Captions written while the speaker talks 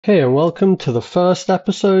Hey, and welcome to the first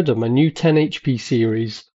episode of my new 10 HP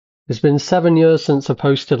series. It's been 7 years since I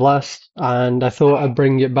posted last, and I thought I'd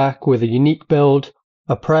bring it back with a unique build,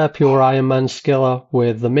 a prayer pure Ironman skiller,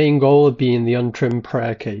 with the main goal of being the untrimmed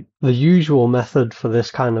prayer cape. The usual method for this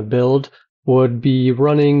kind of build would be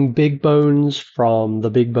running big bones from the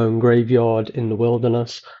big bone graveyard in the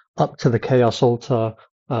wilderness up to the chaos altar,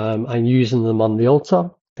 and using them on the altar.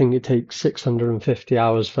 I think it takes 650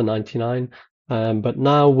 hours for 99. But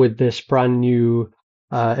now with this brand new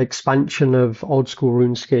expansion of old school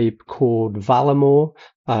RuneScape called Valamore,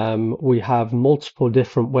 we have multiple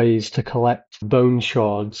different ways to collect bone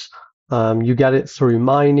shards. You get it through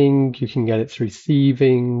mining, you can get it through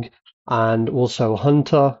thieving, and also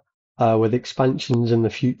hunter, with expansions in the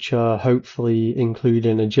future, hopefully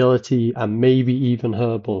including agility and maybe even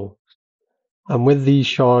herbal. And with these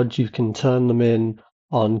shards, you can turn them in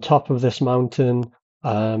on top of this mountain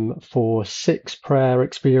for 6 prayer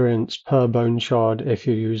experience per bone shard if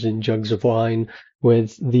you're using jugs of wine,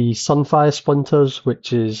 with the Sunfire Splinters,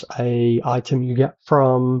 which is a item you get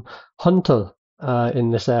from Hunter in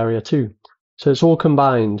this area too. So it's all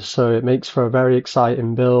combined, so it makes for a very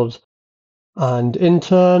exciting build, and in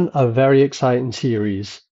turn, a very exciting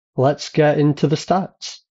series. Let's get into the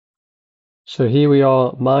stats. So here we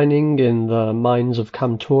are mining in the mines of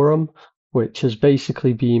Camtorum, which has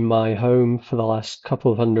basically been my home for the last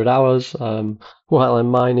couple of 100 hours, while I'm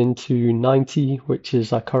mining to 90, which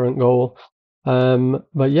is our current goal.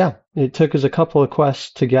 But yeah, it took us a couple of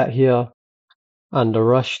quests to get here and a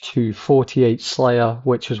rush to 48 Slayer,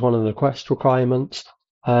 which was one of the quest requirements.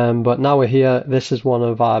 But now we're here. This is one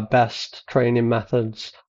of our best training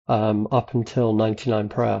methods up until 99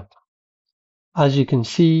 prayer. As you can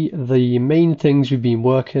see, the main things we've been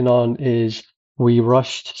working on is we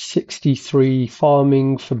rushed 63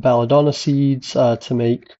 farming for belladonna seeds to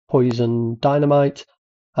make poison dynamite.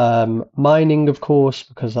 Mining, of course,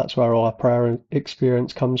 because that's where all our prayer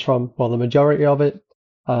experience comes from, well, the majority of it.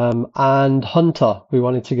 And hunter, we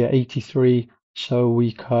wanted to get 83 so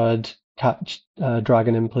we could catch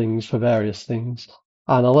dragon implings for various things.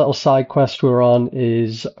 And a little side quest we're on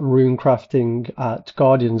is rune crafting at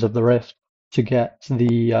Guardians of the Rift to get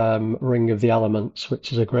the Ring of the Elements,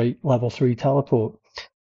 which is a great level 3 teleport.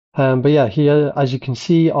 But yeah, here, as you can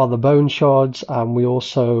see, are the bone shards, and we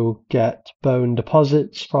also get bone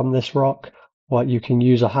deposits from this rock, what you can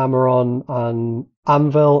use a hammer on an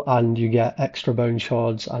anvil, and you get extra bone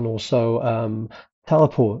shards and also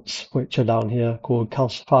teleports, which are down here called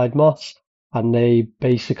calcified moss, and they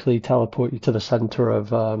basically teleport you to the center of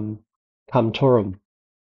Camtorum.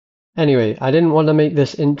 Anyway, I didn't want to make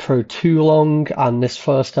this intro too long, and this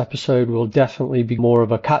first episode will definitely be more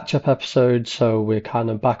of a catch-up episode, so we're kind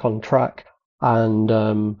of back on track, and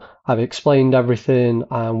I've explained everything,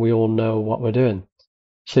 and we all know what we're doing.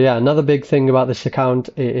 So yeah, another big thing about this account,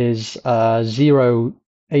 it is 0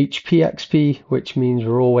 HP XP, which means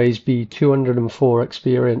we'll always be 204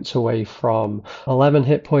 experience away from 11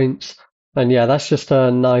 hit points, and yeah, that's just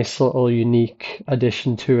a nice little unique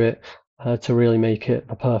addition to it. To really make it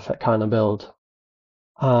the perfect kind of build.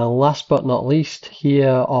 Last but not least,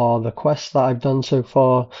 here are the quests that I've done so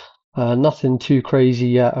far. Nothing too crazy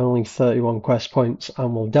yet, only 31 quest points,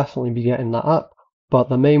 and we'll definitely be getting that up. But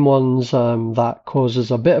the main ones that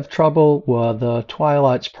causes a bit of trouble were the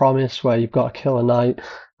Twilight's Promise, where you've got to kill a knight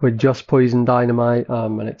with just poison dynamite,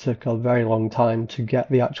 and it took a very long time to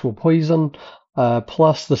get the actual poison.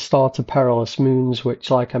 Plus the Start of Perilous Moons, which,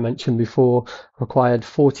 like I mentioned before, required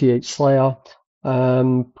 48 Slayer.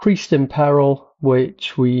 Priest in Peril,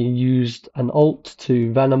 which we used an ult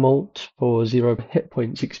to Venom ult for 0 hit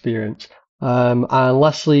points experience. And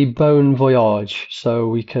lastly, Bone Voyage, so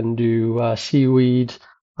we can do seaweed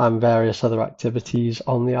and various other activities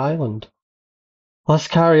on the island. Let's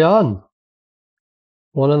carry on.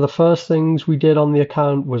 One of the first things we did on the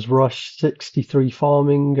account was rush 63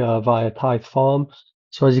 farming via Tithe Farm.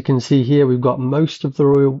 So as you can see here, we've got most of the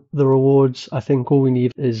rewards. I think all we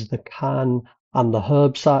need is the can and the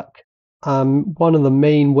herb sack. One of the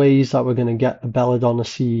main ways that we're going to get the belladonna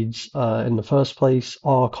seeds in the first place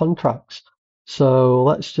are contracts. So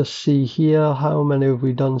let's just see here, how many have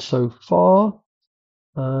we done so far?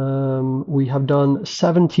 We have done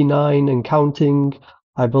 79 and counting.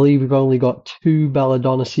 I believe we've only got 2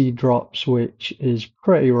 belladonna seed drops, which is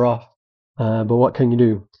pretty rough, but what can you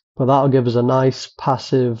do? But that'll give us a nice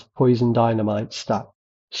passive poison dynamite stat.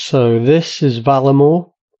 So this is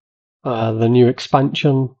Valamore, the new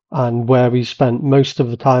expansion, and where we spent most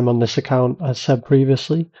of the time on this account, as said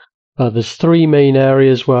previously. There's 3 main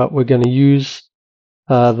areas where we're going to use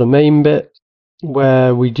the main bit,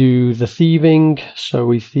 where we do the thieving, so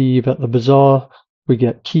we thieve at the bazaar. we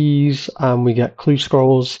get keys and we get clue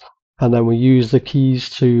scrolls, and then we use the keys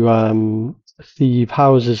to thieve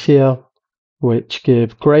houses here, which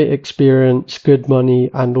give great experience, good money,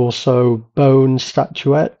 and also bone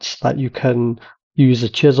statuettes that you can use a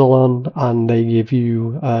chisel on, and they give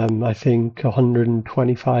you, I think,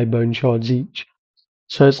 125 bone shards each.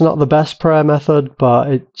 So it's not the best prayer method, but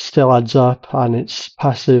it still adds up, and it's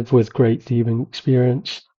passive with great thieving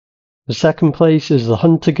experience. The second place is the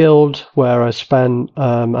Hunter Guild, where I've done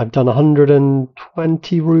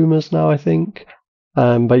 120 rumors now, I think.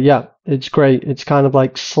 But yeah, it's great. It's kind of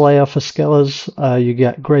like Slayer for skillers. You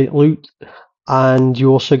get great loot, and you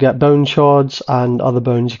also get bone shards and other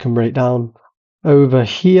bones you can break down. Over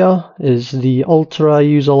here is the altar I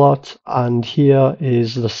use a lot, and here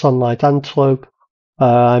is the Sunlight Antelope.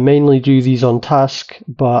 I mainly do these on task,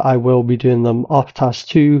 but I will be doing them off task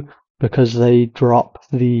too, because they drop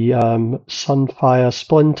the Sunfire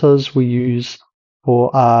Splinters we use for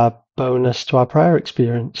our bonus to our prayer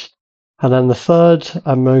experience. And then the third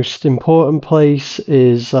and most important place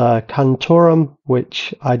is Cantorum,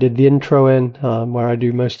 which I did the intro in, where I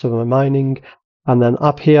do most of my mining. And then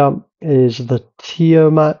up here is the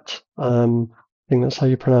Tiamat, I think that's how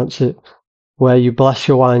you pronounce it, where you bless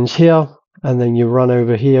your wines here, and then you run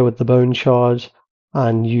over here with the bone shard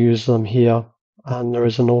and use them here. And there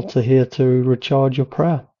is an altar here to recharge your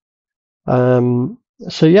prayer.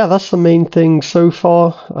 So yeah, that's the main thing so far.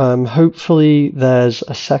 Hopefully there's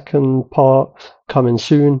a second part coming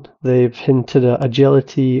soon. They've hinted at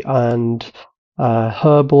agility and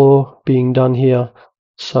herb lore being done here.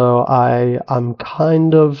 So I'm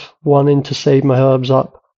kind of wanting to save my herbs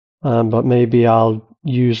up, but maybe I'll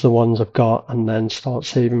use the ones I've got and then start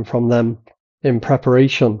saving from them in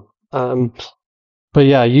preparation. But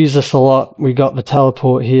yeah, I use this a lot. We got the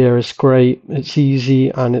teleport here. It's great. It's easy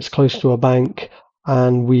and it's close to a bank.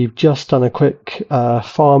 And we've just done a quick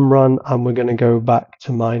farm run, and we're going to go back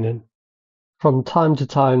to mining. From time to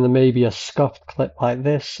time, there may be a scuffed clip like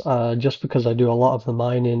this, just because I do a lot of the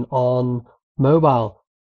mining on mobile.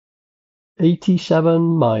 87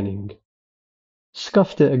 mining.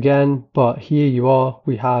 Scuffed it again, but here you are.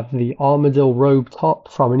 We have the Armadillo robe top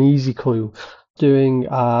from an easy clue, doing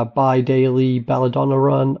a bi-daily Belladonna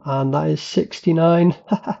run, and that is 69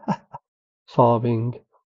 farming.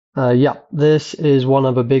 Yeah, this is one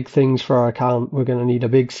of the big things for our account. We're going to need a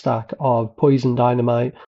big stack of poison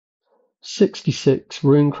dynamite. 66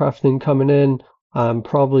 rune crafting coming in, and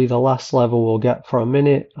probably the last level we'll get for a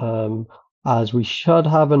minute, as we should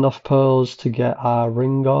have enough pearls to get our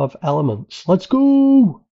ring of elements. Let's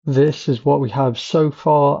go! This is what we have so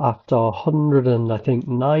far after 100 and I think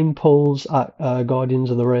 9 pulls at Guardians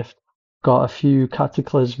of the Rift. Got a few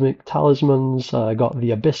cataclysmic talismans, got the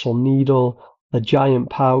abyssal needle, the giant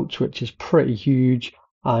pouch, which is pretty huge,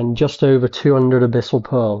 and just over 200 abyssal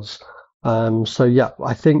pearls. So yeah,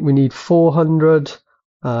 I think we need 400.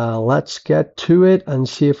 Let's get to it and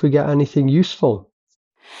see if we get anything useful.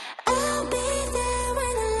 I'll be there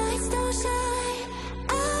when the lights don't shine.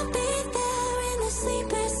 I'll be there in the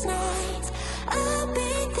sleepless nights. I'll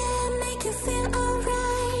be there, make you feel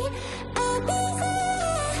alright. I'll be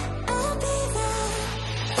there, I'll be there.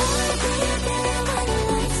 I'll be there when the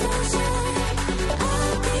lights don't shine.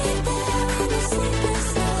 I'll be there in the sleepless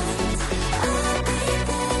nights. I'll be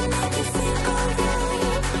there, make you feel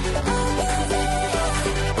alright. I'll be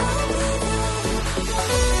there, I'll be there.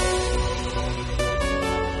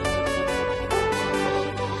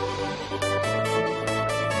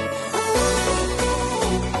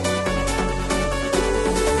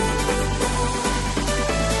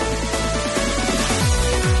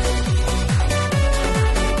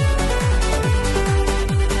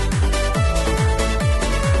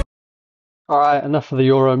 Alright, enough of the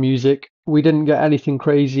Euro music. We didn't get anything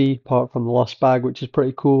crazy apart from the lost bag, which is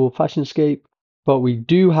pretty cool, Fashionscape, but we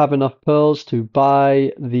do have enough pearls to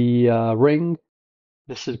buy the ring.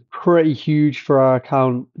 This is pretty huge for our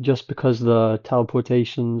account just because the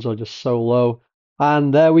teleportations are just so low.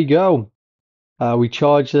 And there we go. We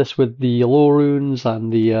charge this with the lore runes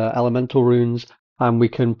and the elemental runes, and we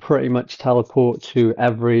can pretty much teleport to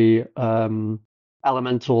every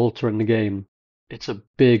elemental altar in the game. It's a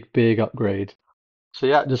big, big upgrade. So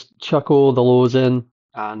yeah, just chuck all the lores in,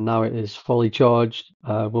 and now it is fully charged.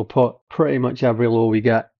 We'll put pretty much every lore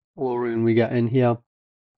rune we get in here.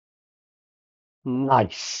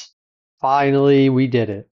 Nice. Finally, we did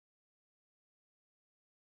it.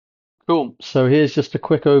 Cool. So here's just a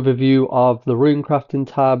quick overview of the rune crafting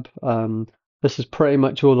tab. This is pretty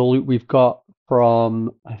much all the loot we've got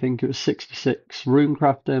from, I think it was 66 rune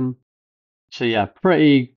crafting. So yeah,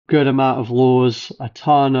 pretty good amount of lores, a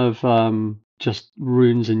ton of just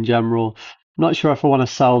runes in general. Not sure if I want to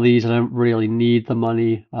sell these. I don't really need the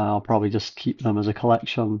money. I'll probably just keep them as a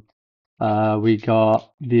collection. We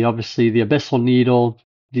got obviously the abyssal needle,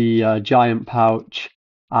 the giant pouch,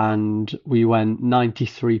 and we went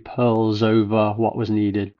 93 pearls over what was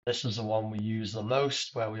needed. This is the one we use the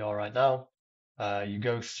most where we are right now. You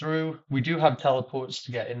go through. We do have teleports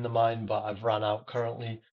to get in the mine, but I've run out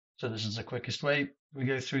currently, so this is the quickest way. We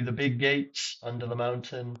go through the big gates under the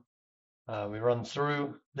mountain. We run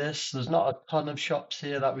through this. There's not a ton of shops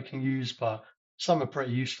here that we can use, but some are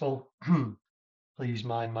pretty useful. Please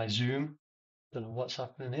mind my zoom. Don't know what's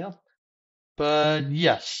happening here. But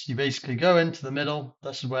yes, you basically go into the middle.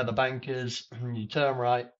 This is where the bank is. You turn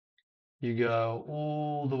right. You go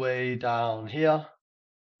all the way down here.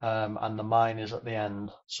 And the mine is at the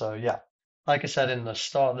end. So yeah, like I said in the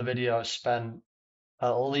start of the video, I spent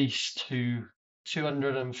at least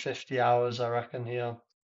 250 hours, I reckon, here,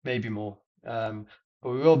 maybe more. But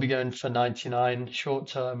we will be going for 99 short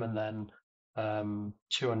term and then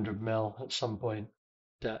 200 mil at some point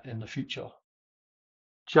in the future.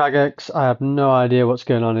 Jagex, I have no idea what's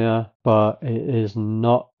going on here, but it is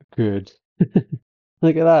not good.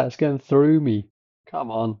 Look at that, it's going through me. Come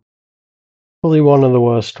on. Probably one of the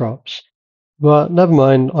worst drops. But never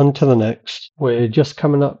mind, on to the next. We're just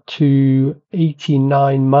coming up to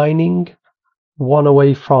 89 mining, one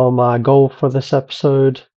away from our goal for this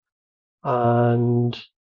episode, and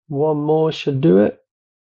one more should do it.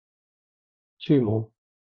 Two more.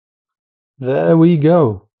 There we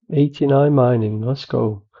go. 89 mining, let's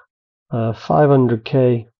go.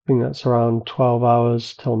 500k, I think that's around 12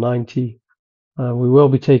 hours till 90. We will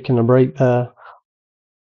be taking a break there.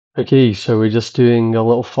 Okay, so we're just doing a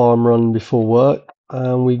little farm run before work,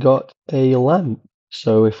 and we got a lamp.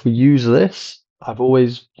 So if we use this, I've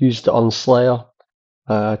always used it on Slayer.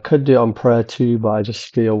 I could do it on Prayer too, but I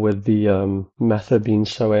just feel with the method being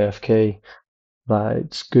so AFK that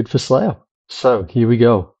it's good for Slayer. So here we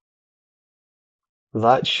go.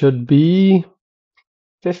 That should be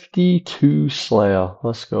 52 Slayer.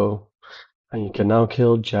 Let's go. And you can now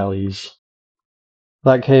kill jellies.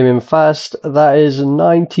 That came in fast. That is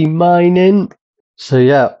 90 mining. So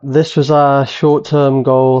yeah, this was our short-term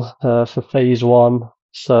goal for phase one.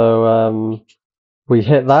 So we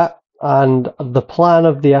hit that, and the plan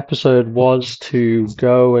of the episode was to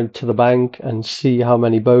go into the bank and see how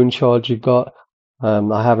many bone shards you've got.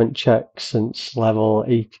 I haven't checked since level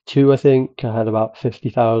 82, I think. I had about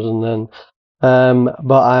 50,000 then.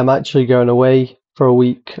 But I'm actually going away for a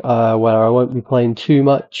week where I won't be playing too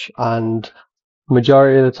much, and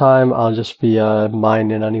majority of the time I'll just be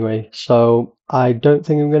mining anyway. So I don't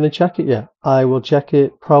think I'm going to check it yet. I will check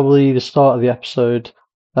it probably the start of the episode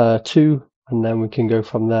 2, and then we can go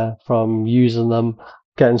from there, from using them,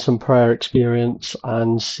 getting some prayer experience,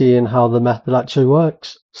 and seeing how the method actually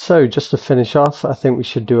works. So just to finish off, I think we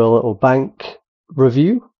should do a little bank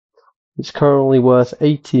review. It's currently worth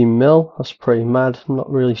 18 mil. That's pretty mad. I'm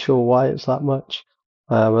not really sure why it's that much.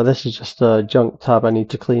 But this is just a junk tab I need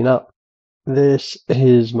to clean up. This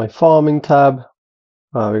is my farming tab.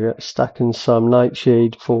 We got stacking some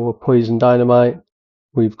nightshade for poison dynamite.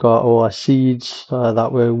 We've got all our seeds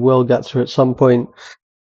that we will get through at some point.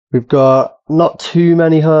 We've got not too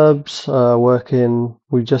many herbs working.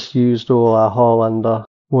 We just used all our Harlander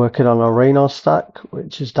working on our Raynor stack,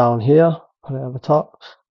 which is down here. Put it at the top.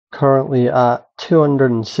 Currently at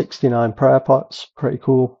 269 prayer pots. Pretty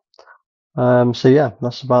cool. So yeah,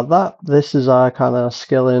 that's about that. This is our kind of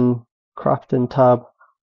skilling crafting tab.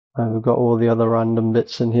 We've got all the other random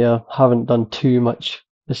bits in here. Haven't done too much.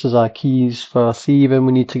 This is our keys for thieving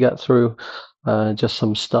we need to get through. Just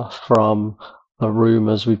some stuff from the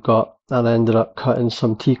rumors we've got, and I ended up cutting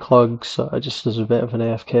some T-clogs just as a bit of an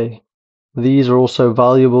AFK. These are also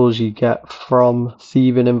valuables you get from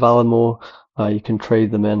thieving in Valimore. You can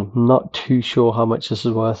trade them in. I'm not too sure how much this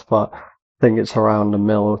is worth, but I think it's around a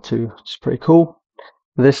mil or two, which is pretty cool.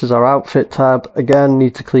 This is our outfit tab. Again,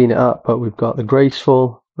 need to clean it up, but we've got the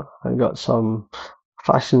graceful. I've got some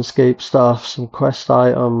fashionscape stuff, some quest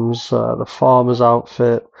items, the farmer's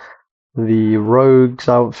outfit, the rogue's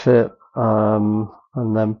outfit, and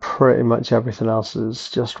then pretty much everything else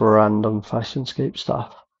is just random fashionscape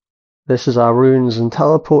stuff. This is our runes and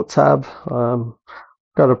teleport tab.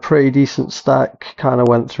 Got a pretty decent stack. Kind of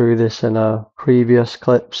went through this in a previous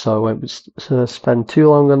clip, so I won't spend too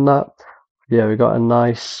long on that. Yeah, we got a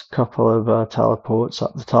nice couple of teleports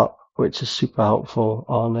at the top, which is super helpful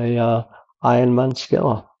on a Ironman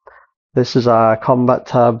skiller. This is our combat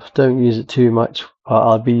tab. Don't use it too much, but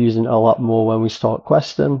I'll be using it a lot more when we start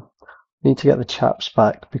questing. Need to get the chaps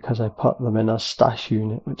back because I put them in a stash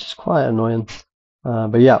unit, which is quite annoying.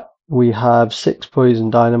 But yeah, We have 6 poison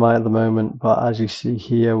dynamite at the moment, but as you see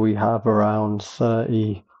here, we have around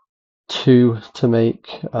 32 to make,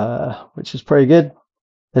 which is pretty good.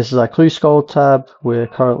 This is our Clue Skull tab. We're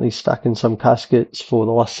currently stacking some caskets for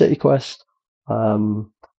the Lost City quest.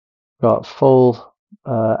 Got full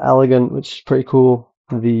elegant, which is pretty cool.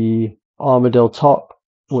 The armadillo top,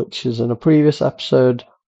 which is in a previous episode,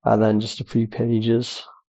 and then just a few pages.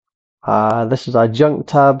 This is our junk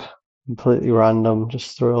tab, completely random,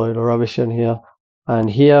 just throw a load of rubbish in here. And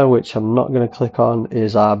here, which I'm not going to click on,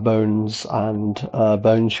 is our bones and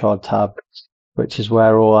bone shard tab, which is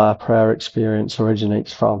where all our prayer experience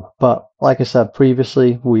originates from. But like I said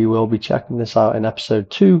previously, we will be checking this out in episode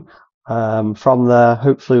 2. From there,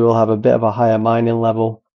 hopefully we'll have a bit of a higher mining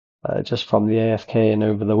level just from the AFK and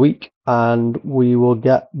over the week, and we will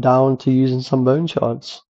get down to using some bone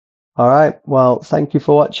shards. All right, well, thank you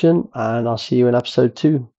for watching, and I'll see you in episode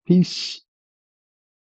 2. Peace.